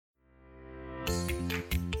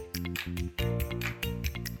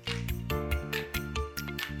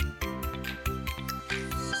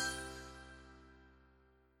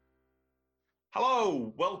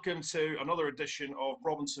Hello, welcome to another edition of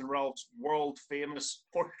Robinson Ralph's world famous,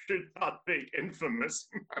 or should that be infamous,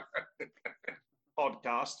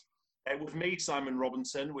 podcast. With me, Simon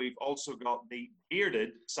Robinson. We've also got the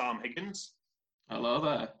bearded Sam Higgins. Hello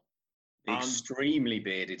there. The extremely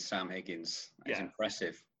bearded Sam Higgins. That's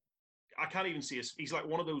impressive. I can't even see us. He's like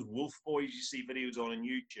one of those wolf boys you see videos on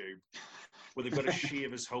YouTube where they've got to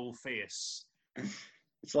shave his whole face.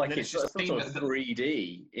 It's like it's some sort of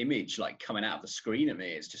 3D image like coming out of the screen at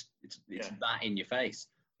me. It's that in your face.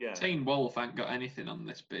 Yeah. Teen Wolf ain't got anything on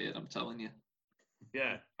this beard, I'm telling you.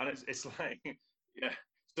 Yeah, and it's like, yeah.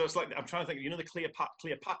 So it's like, I'm trying to think, the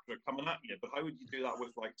Cleopatra coming at you, but how would you do that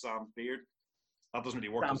with like Sam's beard? That doesn't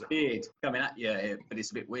really work, Sam's beard coming at you, but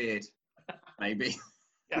it's a bit weird, maybe.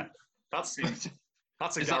 Yeah, that's a Is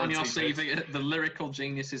that on your CV? The lyrical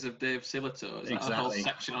geniuses of Dave Silito? Is that a whole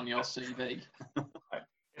section on your CV?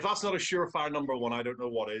 If that's not a surefire number one, I don't know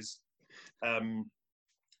what is.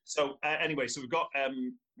 Anyway, so we've got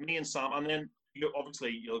me and Sam, and then you'll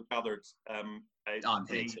gathered I'm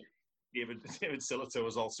here too. David Silito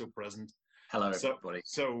is also present. Hello, everybody.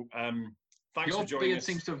 Thanks for joining us. Your beard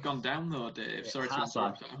seems to have gone down though, Dave. Sorry to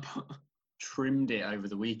interrupt. Trimmed it over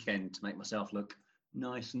the weekend to make myself look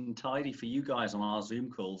nice and tidy for you guys on our Zoom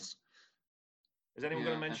calls. Is anyone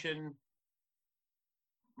going to mention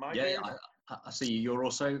my beard? I see you're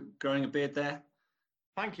also growing a beard there.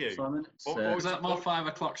 Thank you, Simon. Was that more 5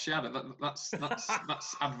 o'clock shadow? That's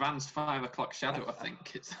advanced 5 o'clock shadow. I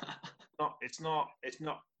think it's. It's not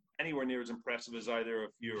anywhere near as impressive as either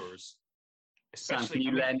of yours. Sam, can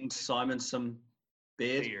you lend Simon some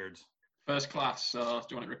beard? First class. So do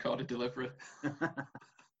you want it recorded delivery?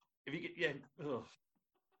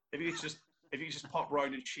 If you just pop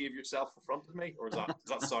round and shave yourself in front of me, or does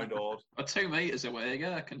that sound odd? 2 meters away,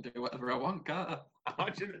 yeah, I can do whatever I want, can't I?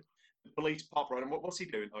 Imagine the police pop round and what's he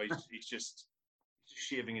doing? Oh, he's just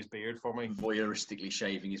shaving his beard for me. Voyeuristically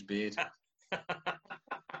shaving his beard.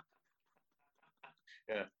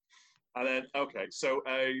 Yeah. And then so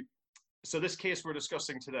this case we're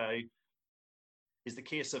discussing today is the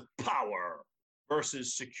case of Power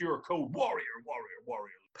versus Secure Code Warrior.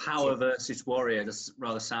 Power versus Warrior does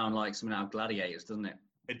rather sound like something out of Gladiators, doesn't it?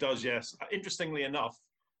 It does, yes. Interestingly enough,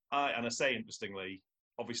 and I say interestingly,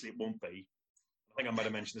 obviously it won't be. I think I might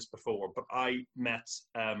have mentioned this before, but I met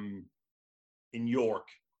in York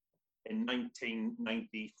in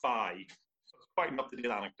 1995. So it's quite an up-to-date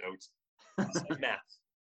anecdote.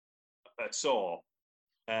 I saw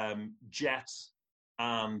Jet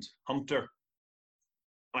and Hunter.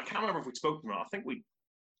 I can't remember if we spoke to them or not. I think we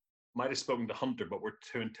might have spoken to Hunter, but we're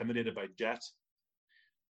too intimidated by Jet,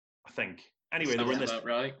 I think. Anyway, they were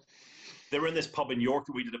in this pub in York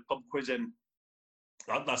that we did a pub quiz in.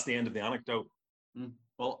 That's the end of the anecdote.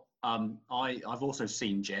 Well, I've also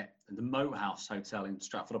seen Jet at the Moat House Hotel in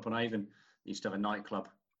Stratford-upon-Avon. Used to have a nightclub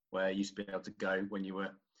where you used to be able to go when you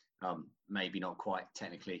were maybe not quite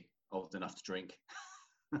technically old enough to drink.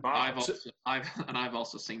 I've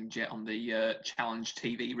also seen Jet on the Challenge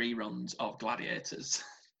TV reruns of Gladiators.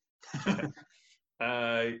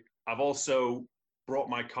 I've also brought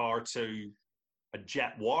my car to a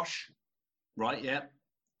Jet wash. Right, yeah.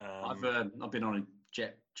 I've been on a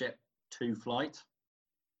Jet 2 flight.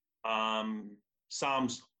 Sam,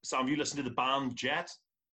 you listen to the band Jet?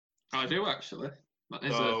 I do actually. That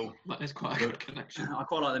is quite a good connection. I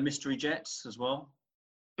quite like the Mystery Jets as well.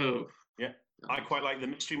 Oh, yeah. I quite like the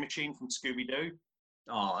Mystery Machine from Scooby-Doo.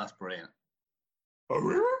 Oh, that's brilliant.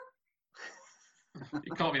 You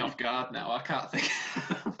caught me off guard now. I can't think.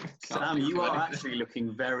 Sam, you are actually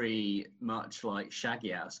looking very much like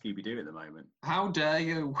Shaggy out of Scooby-Doo at the moment. How dare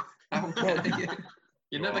you? How dare you?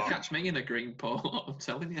 You never catch me in a green polo, I'm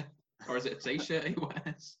telling you. Or is it a t-shirt he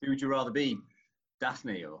wears? Who would you rather be,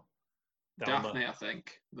 Daphne or? Daphne, I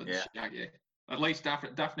think, than Shaggy. At least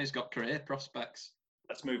Daphne's got career prospects.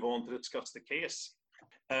 Let's move on to discuss the case.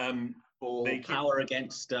 Power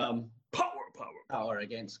against Power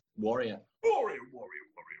against Warrior. Warrior.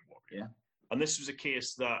 Yeah. And this was a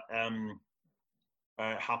case that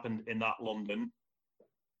happened in that London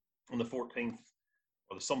on the 14th,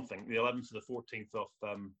 or the 11th to the 14th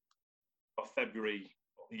of February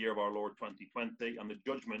of the year of our Lord 2020, and the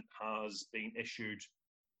judgment has been issued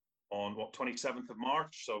on 27th of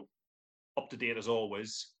March. So up to date as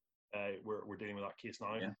always. We're dealing with that case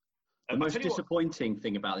now. Yeah. The most disappointing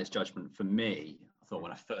thing about this judgment for me, I thought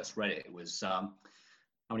when I first read it, was how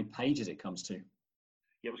many pages it comes to.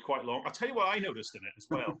 Yeah, it was quite long. I'll tell you what I noticed in it as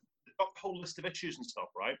well. They've got a whole list of issues and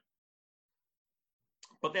stuff, right?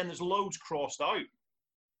 But then there's loads crossed out.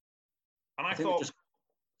 And I thought...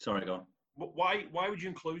 Sorry, go on. Why would you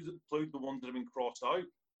include the ones that have been crossed out?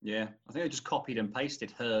 Yeah, I think they just copied and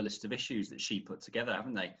pasted her list of issues that she put together,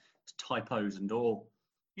 haven't they? It's typos and all.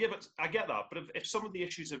 Yeah, but I get that. But if some of the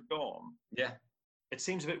issues have gone, Yeah, it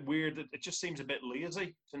seems a bit weird. It just seems a bit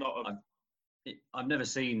lazy to not have. I've never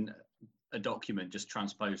seen a document just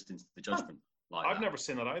transposed into the judgment like I've that. never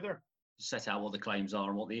seen that either. Set out what the claims are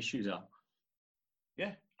and what the issues are.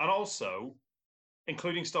 Yeah, and also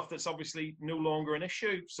including stuff that's obviously no longer an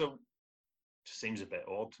issue. So it just seems a bit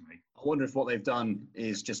odd to me. I wonder if what they've done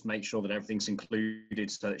is just make sure that everything's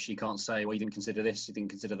included so that she can't say, well, you didn't consider this, you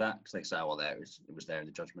didn't consider that, because they say, oh, well, it was there in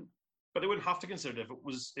the judgment. But they wouldn't have to consider it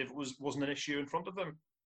if it wasn't an issue in front of them.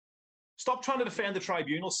 Stop trying to defend the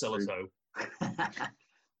tribunal, Silito.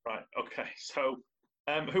 Right, okay. So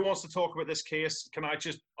who wants to talk about this case? Can I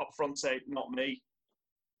just up front say, not me?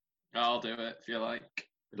 I'll do it if you like.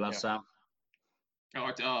 Good lad, Sam. Oh,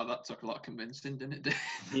 that took a lot of convincing, didn't it?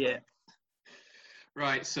 Yeah.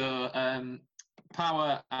 Right, so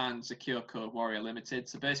Power and Secure Code Warrior Limited.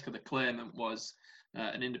 So basically the claimant was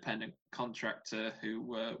an independent contractor who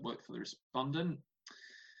worked for the respondent.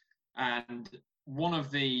 And one of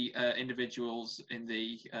the individuals in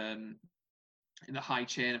the high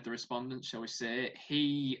chain of the respondent, shall we say,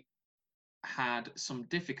 he had some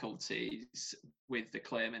difficulties with the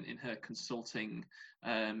claimant in her consulting,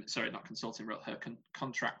 not consulting role, her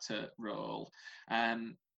contractor role.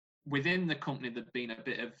 Within the company, there'd been a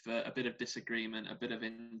bit of disagreement, a bit of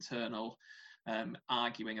internal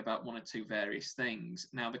arguing about one or two various things.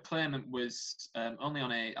 Now, the claimant was only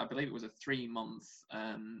on I believe it was a 3-month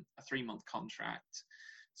contract.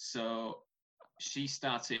 So she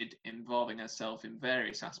started involving herself in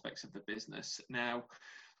various aspects of the business. Now,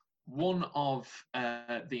 one of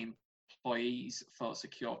the employees for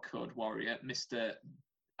Secure Code Warrior, Mr.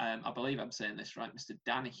 I believe I'm saying this right, Mr.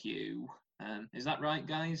 Danahue. Is that right,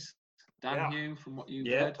 guys? Danahue, from what you've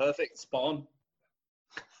heard? Yeah, perfect. Spot on.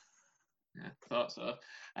 Yeah, thought so.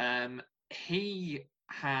 He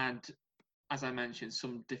had, as I mentioned,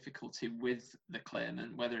 some difficulty with the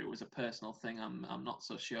claimant. Whether it was a personal thing, I'm not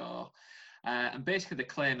so sure. And basically, the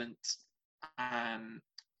claimant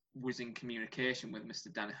was in communication with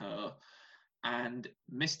Mr. Danaher, and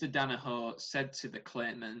Mr. Danaher said to the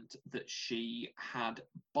claimant that she had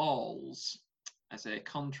balls as a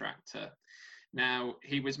contractor. Now,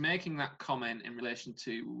 he was making that comment in relation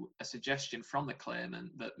to a suggestion from the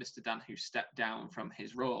claimant that Mr. Danaher stepped down from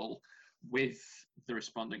his role with the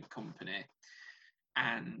respondent company.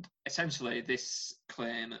 And essentially, this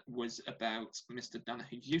claim was about Mr.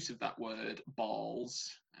 Danaher's use of that word, balls.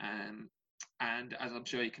 And as I'm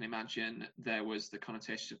sure you can imagine, there was the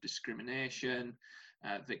connotation of discrimination,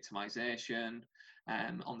 victimization,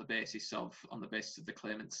 on the basis of the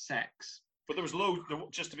claimant's sex. But there was loads.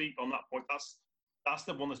 Just to be on that point, that's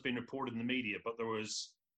the one that's been reported in the media. But there was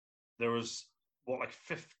what, like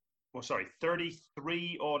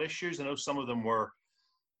 33 odd issues. I know some of them were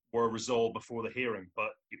resolved before the hearing, but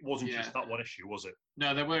it wasn't just that one issue, was it?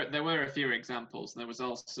 No, there were a few examples. There was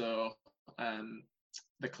also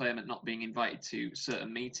the claimant not being invited to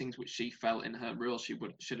certain meetings, which she felt in her role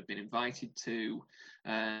should have been invited to,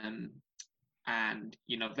 and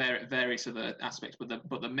various other aspects.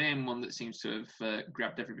 But the main one that seems to have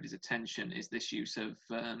grabbed everybody's attention is this use of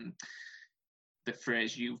the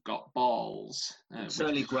phrase "you've got balls." It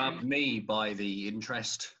certainly grabbed me by the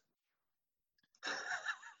interest.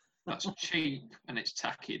 That's cheap and it's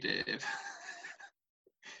tacky, Dave.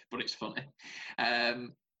 But it's funny.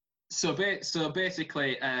 So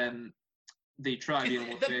basically, the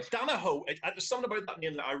tribunal. Danaher, there's something about that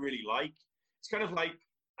name that I really like. It's kind of like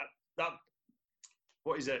that.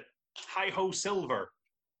 What is it? Hi Ho Silver.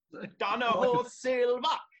 Danaher Silver.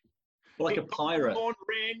 Like a pirate.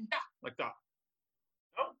 Like that.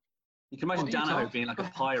 No? You can imagine Danaher being like a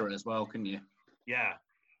pirate as well, couldn't you? Yeah.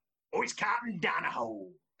 Oh, it's Captain Danaher.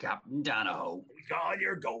 Captain Danaher. We got all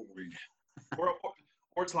your gold.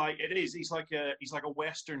 Or it's like he's like a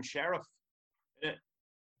Western sheriff. Isn't it?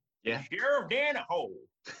 Yeah. Sheriff Danaher.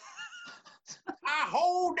 I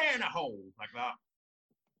hold Danaher like that.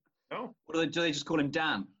 No. What do they just call him?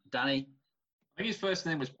 Dan? Danny? I think his first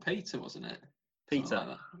name was Peter, wasn't it? Peter.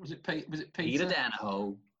 Like was it Peter? Peter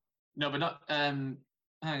Danaher. No, but not. Hang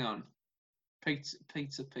on. Peter. He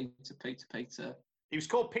was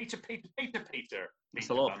called Peter. It's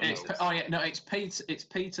a lot. It's Peter. It's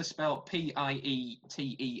Peter spelled Pieter.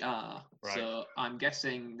 Right. So I'm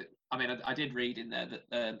guessing. I did read in there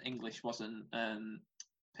that English wasn't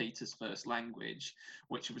Peter's first language,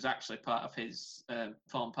 which was actually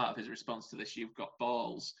formed part of his response to this "you've got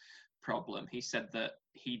balls" problem. He said that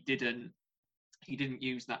he didn't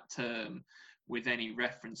use that term with any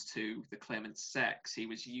reference to the claimant's sex. He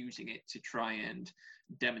was using it to try and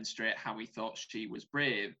demonstrate how he thought she was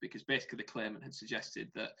brave, because basically the claimant had suggested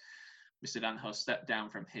that Mr. Danaher stepped down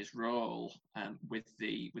from his role with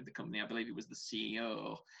the company. I believe he was the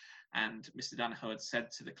CEO, and Mr. Danaher had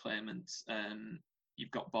said to the claimant,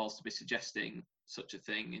 "You've got balls to be suggesting such a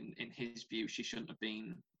thing." In his view, she shouldn't have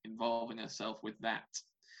been involving herself with that.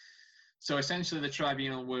 So essentially, the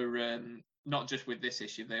tribunal were not just with this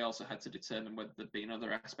issue; they also had to determine whether there'd been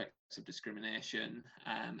other aspects of discrimination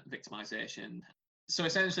and victimisation. So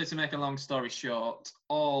essentially, to make a long story short,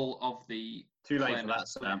 all of the Too late for that,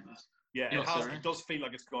 Sam. Yeah, You're sorry? it does feel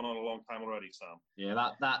like it's gone on a long time already, Sam.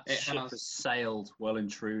 Yeah, that ship has sailed well and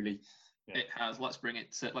truly. Yeah. It has. Let's bring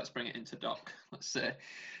it into dock. Let's say.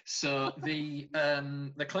 So the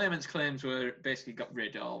claimant's claims were basically got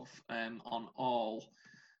rid of on all.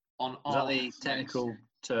 Is that the technical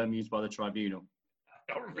term used by the tribunal?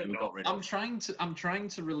 I'm trying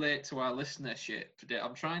to relate to our listenership today.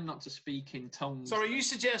 I'm trying not to speak in tongues. So are you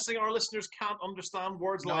suggesting our listeners can't understand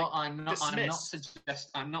words like dismiss?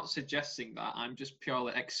 I'm not suggesting that. I'm just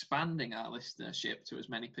purely expanding our listenership to as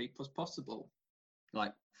many people as possible.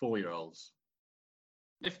 Like 4-year-olds.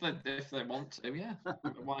 If they want to, yeah.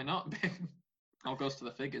 Why not? All goes to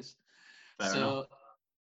the figures. Fair enough.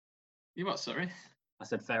 You what, sorry? I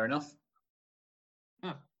said fair enough.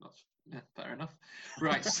 Oh, fair enough.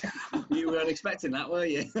 Right. You weren't expecting that, were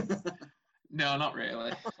you? No, not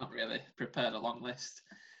really. Not really. Prepared a long list.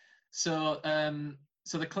 So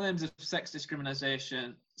the claims of sex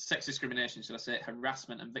discrimination, should I say,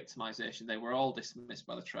 harassment and victimisation, they were all dismissed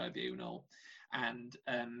by the tribunal. And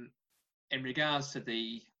in regards to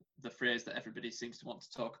the phrase that everybody seems to want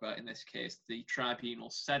to talk about in this case, the tribunal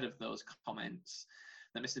said of those comments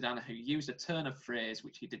that Mr. Danaher used a turn of phrase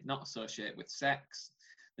which he did not associate with sex.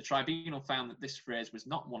 The tribunal found that this phrase was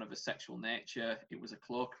not one of a sexual nature. It was a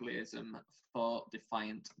colloquialism for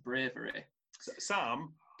defiant bravery.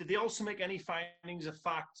 Sam, did they also make any findings of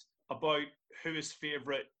fact about who his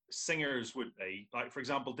favourite singers would be? Like, for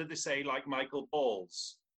example, did they say like Michael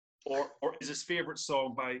Balls? Or is his favourite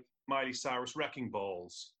song by Miley Cyrus Wrecking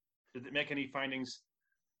Balls? Did they make any findings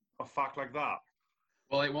of fact like that?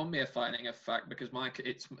 Well, it won't be a finding of fact because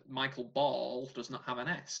Michael Ball does not have an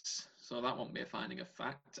S, so that won't be a finding of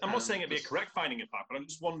fact. I'm not saying it'd be a correct finding of fact, but I'm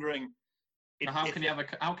just wondering. How can you have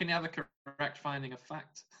a correct finding of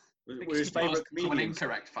fact? Were his favourite comedians? An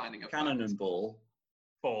incorrect finding of Cannon and Ball.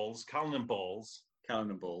 Cannon and Balls.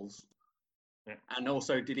 Cannon and Balls. Yeah. And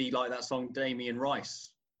also, did he like that song Damien Rice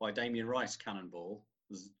by Damien Rice, Cannonball?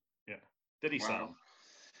 Yeah. Did he, Sam?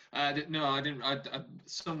 No, I didn't.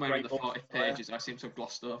 Somewhere in the 40 pages, I seem to have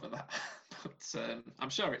glossed over that, but I'm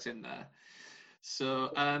sure it's in there.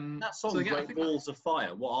 So that song, Great Balls of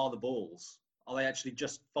Fire. What are the balls? Are they actually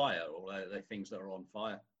just fire, or are they things that are on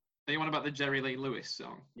fire? Are you on about the Jerry Lee Lewis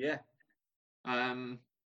song? Yeah.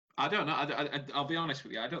 I don't know. I'll be honest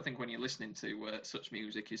with you. I don't think when you're listening to such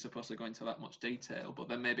music, you're supposed to go into that much detail. But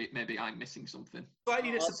then maybe I'm missing something.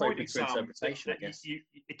 Slightly disappointing, Sam. I guess.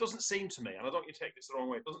 It doesn't seem to me, and I don't want you to take this the wrong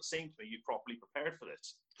way. It doesn't seem to me you properly prepared for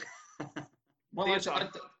this. Well,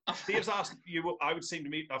 Dave's asked you. I would seem to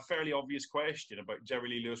me a fairly obvious question about Jerry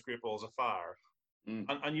Lee Lewis' Great Balls of Fire.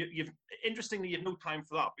 And you've interestingly, you've no time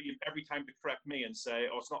for that, but you've every time to correct me and say,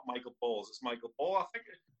 "Oh, it's not Michael Balls, it's Michael Ball."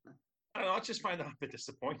 I don't know. I just find that a bit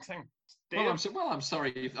disappointing. Dave? I'm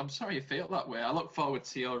sorry. I'm sorry you feel that way. I look forward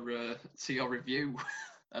to your review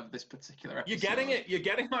of this particular episode. You're getting it. You're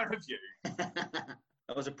getting my review. That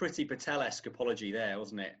was a pretty Patel-esque apology there,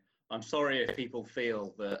 wasn't it? I'm sorry if people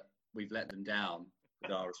feel that we've let them down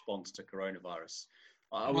with our response to coronavirus.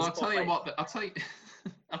 I'll tell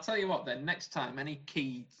you what. Then next time, any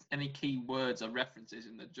key words or references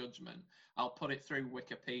in the judgment, I'll put it through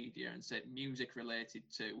Wikipedia and say music related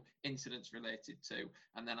to, incidents related to,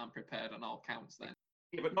 and then I'm prepared on all counts. Then.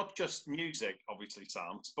 Yeah, but not just music, obviously,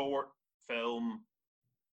 Sam. Sport, film,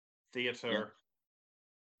 theatre.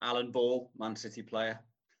 Yeah. Alan Ball, Man City player.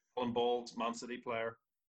 Alan Ball's Man City player.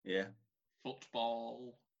 Yeah.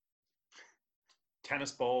 Football.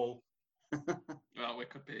 Tennis ball. Well, we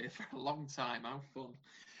could be here for a long time. How fun!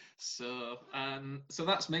 So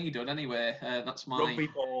that's me done anyway. That's my rugby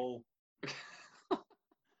ball.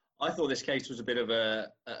 I thought this case was a bit of a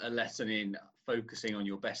lesson in focusing on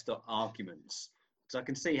your best arguments, because I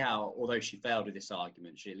can see how, although she failed with this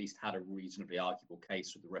argument, she at least had a reasonably arguable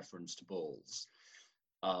case with the reference to balls.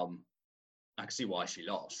 I can see why she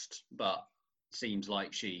lost, but it seems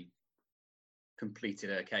like she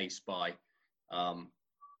completed her case by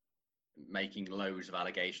making loads of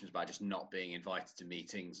allegations about just not being invited to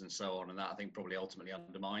meetings and so on, and that I think probably ultimately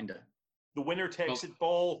undermined her. The winner takes it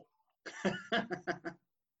ball.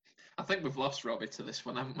 I think we've lost Robbie to this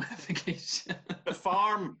one, haven't we? I think he's... The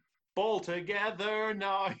farm, ball together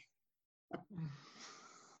now.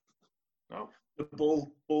 No. The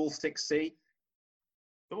ball stick sea.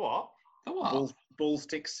 The what? The what? Ball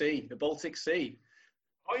stick sea. The Baltic Sea.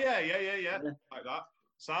 Oh, yeah. Like that.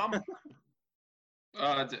 Sam?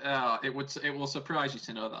 It will surprise you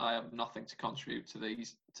to know that I have nothing to contribute to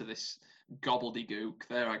this gobbledygook.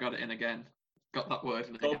 There, I got it in again. Got that word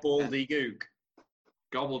in again. Gobbledygook.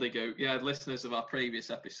 Gobbledygook. Yeah, listeners of our previous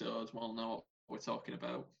episodes will know what we're talking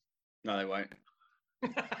about. No, they won't.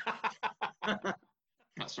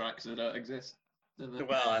 That's right, because they don't exist.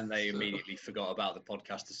 Well, and they immediately forgot about the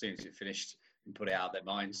podcast as soon as it finished and put it out of their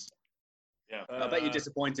minds. Yeah. I bet you're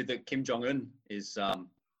disappointed that Kim Jong-un is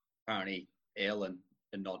apparently ill and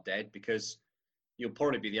not dead, because you'll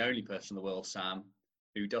probably be the only person in the world, Sam,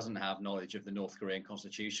 who doesn't have knowledge of the North Korean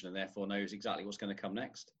constitution and therefore knows exactly what's going to come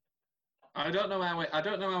next. I don't know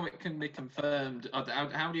how it can be confirmed.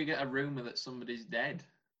 How do you get a rumor that somebody's dead?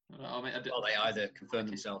 Well, they either confirm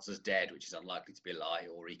themselves as dead, which is unlikely to be a lie,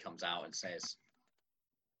 or he comes out and says,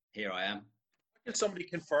 "Here I am." How can somebody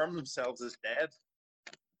confirm themselves as dead?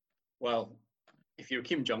 Well, if you're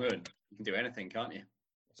Kim Jong-un, you can do anything, can't you?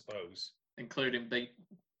 I suppose. Including beat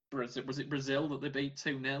Brazil. Was it Brazil that they beat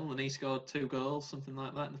 2-0 and he scored 2 goals, something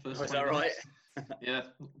like that in the first? Was that right? Yeah.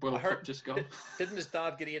 World Cup just gone. Didn't his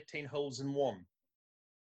dad get 18 holes in one?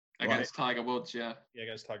 Against Tiger Woods, yeah. Yeah,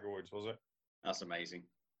 against Tiger Woods, was it? That's amazing.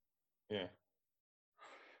 Yeah.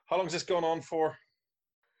 How long's this gone on for?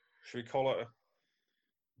 Should we call it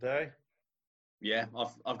a day? Yeah,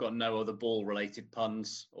 I've got no other ball-related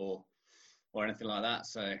puns or anything like that,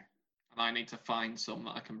 so... And I need to find some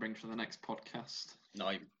that I can bring for the next podcast.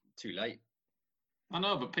 No, too late. I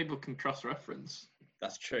know, but people can cross-reference.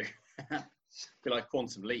 That's true. Be like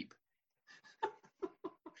Quantum Leap.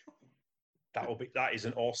 That is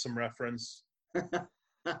an awesome reference.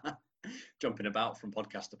 Jumping about from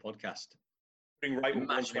podcast to podcast. Being right when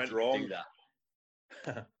once went wrong. Do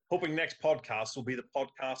that. Hoping next podcast will be the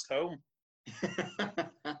podcast home.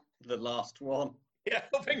 The last one. Yeah,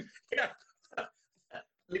 hoping. Yeah.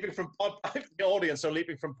 Leaping from the audience are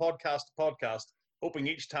leaping from podcast to podcast, hoping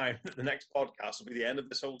each time that the next podcast will be the end of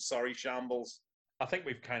this whole sorry shambles. I think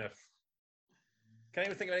we've kind of... Can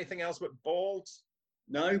anyone think of anything else but balls?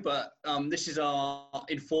 No, but this is our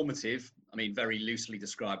informative, very loosely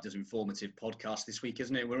described as informative podcast this week,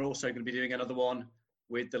 isn't it? We're also going to be doing another one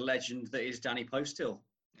with the legend that is Danny Posthill.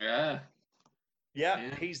 Yeah,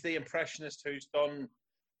 he's the impressionist who's done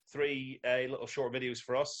 3 little short videos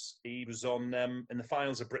for us. He was on in the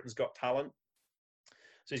finals of Britain's Got Talent.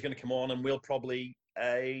 So he's going to come on and we'll probably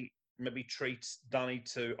maybe treat Danny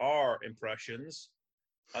to our impressions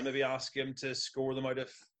and maybe ask him to score them out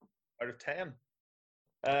of 10.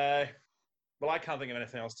 Well, I can't think of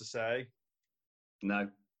anything else to say. No.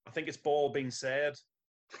 I think it's ball being said.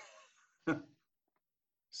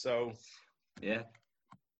 So, yeah.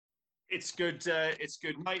 It's good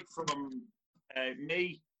night from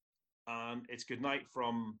me, and it's good night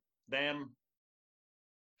from them.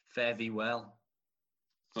 Fare thee well.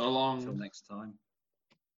 So long. Until next time.